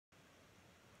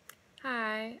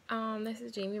Hi, this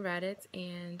is Jamie Reddit,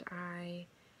 and I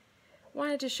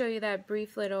wanted to show you that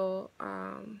brief little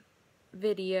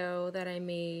video that I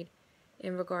made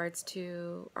in regards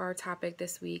to our topic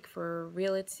this week for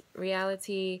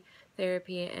reality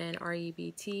therapy and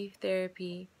REBT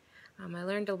therapy. I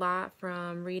learned a lot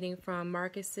from reading from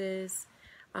Markus's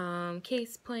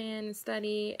case plan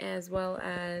study, as well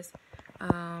as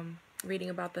reading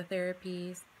about the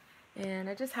therapies. And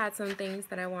I just had some things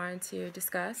that I wanted to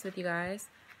discuss with you guys.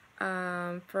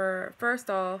 For first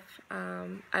off,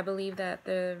 I believe that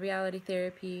the reality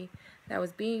therapy that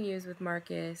was being used with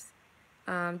Markus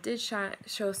did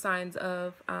show signs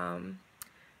of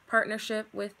partnership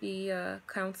with the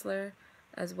counselor,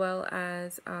 as well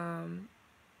as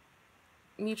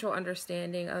mutual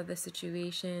understanding of the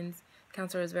situations. The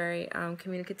counselor was very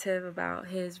communicative about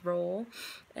his role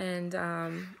and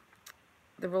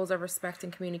the rules of respect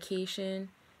and communication,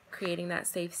 creating that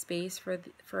safe space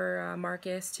for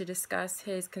Markus to discuss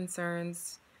his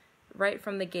concerns. Right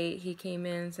from the gate, he came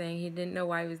in saying he didn't know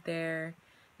why he was there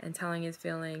and telling his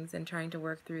feelings and trying to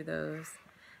work through those.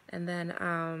 And then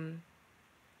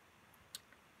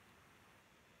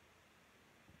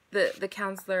the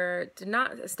counselor did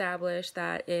not establish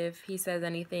that if he says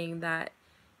anything that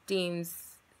deems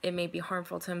it may be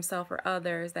harmful to himself or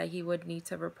others, that he would need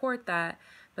to report that.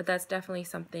 But that's definitely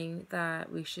something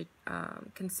that we should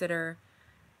consider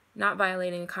not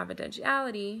violating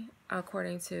confidentiality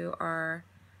according to our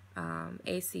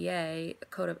ACA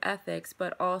Code of Ethics,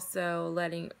 but also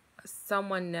letting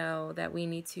someone know that we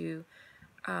need to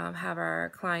have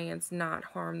our clients not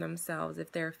harm themselves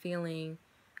if they're feeling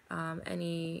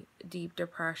any deep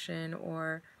depression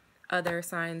or other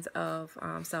signs of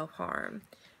self-harm,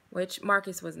 which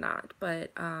Markus was not.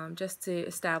 But just to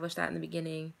establish that in the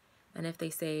beginning, and if they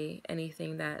say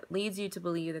anything that leads you to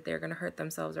believe that they're going to hurt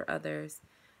themselves or others,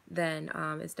 then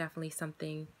it's definitely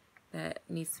something that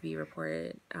needs to be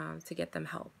reported to get them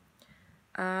help.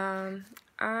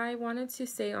 I wanted to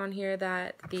say on here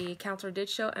that the counselor did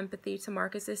show empathy to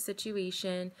Markus's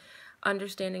situation,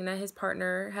 understanding that his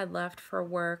partner had left for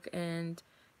work and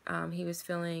he was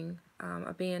feeling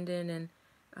abandoned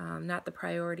and not the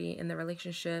priority in the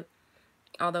relationship,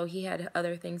 although he had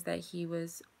other things that he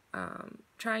was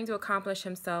trying to accomplish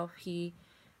himself. He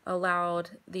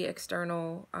allowed the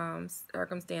external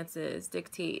circumstances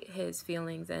dictate his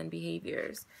feelings and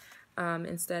behaviors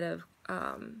instead of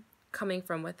coming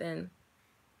from within.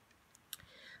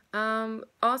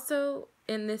 Also,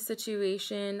 in this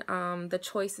situation, the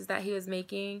choices that he was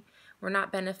making were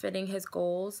not benefiting his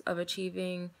goals of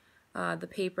achieving the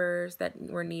papers that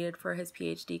were needed for his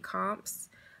PhD comps.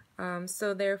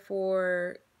 So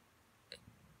therefore,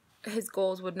 his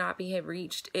goals would not be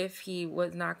reached if he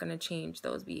was not going to change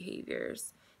those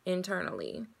behaviors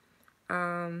internally.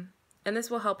 And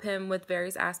this will help him with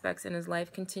various aspects in his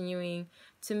life, continuing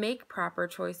to make proper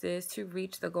choices to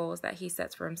reach the goals that he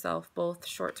sets for himself, both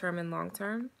short-term and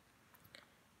long-term.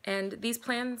 And these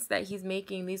plans that he's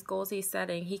making, these goals he's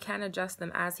setting, he can adjust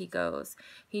them as he goes.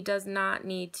 He does not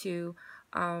need to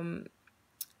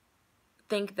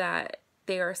think that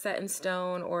they are set in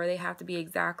stone or they have to be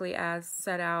exactly as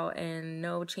set out and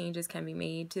no changes can be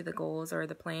made to the goals or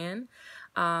the plan.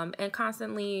 And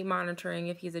constantly monitoring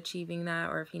if he's achieving that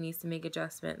or if he needs to make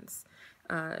adjustments,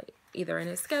 either in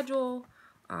his schedule,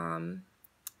 and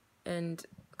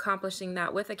accomplishing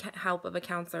that with the help of a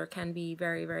counselor can be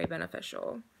very, very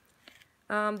beneficial.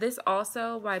 This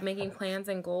also, by making plans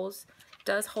and goals,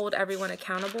 does hold everyone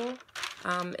accountable.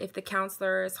 If the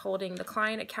counselor is holding the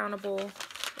client accountable,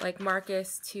 like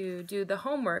Markus, to do the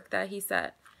homework that he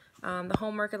set, the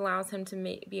homework allows him to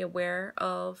be aware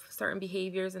of certain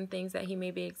behaviors and things that he may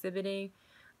be exhibiting,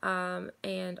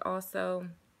 and also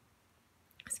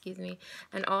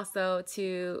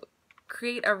to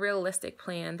create a realistic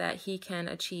plan that he can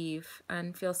achieve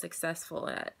and feel successful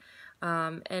at,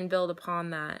 and build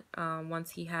upon that.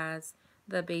 Once he has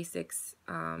the basics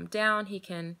down, he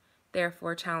can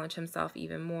therefore challenge himself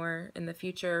even more in the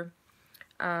future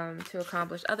to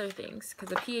accomplish other things,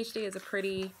 because a PhD is a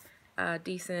pretty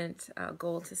decent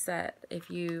goal to set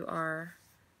if you are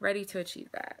ready to achieve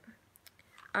that.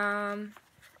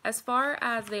 As far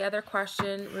as the other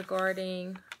question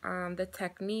regarding the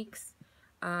techniques,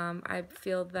 I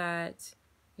feel that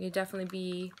you definitely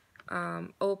be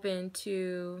open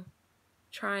to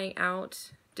trying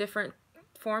out different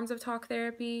forms of talk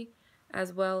therapy,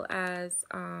 as well as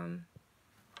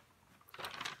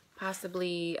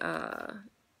possibly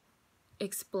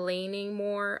explaining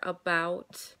more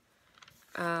about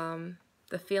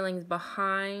the feelings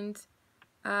behind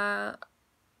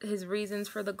his reasons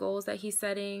for the goals that he's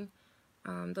setting,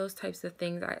 Those types of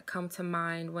things that come to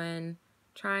mind when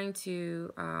trying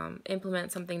to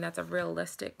implement something that's a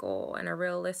realistic goal and a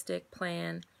realistic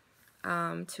plan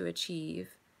to achieve.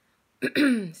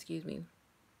 Excuse me.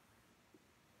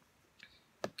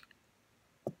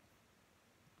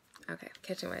 Okay,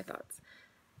 catching my thoughts.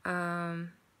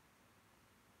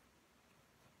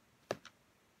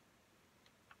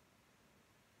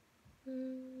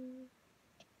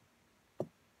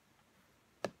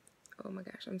 Oh my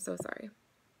gosh, I'm so sorry.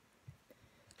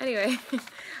 Anyway,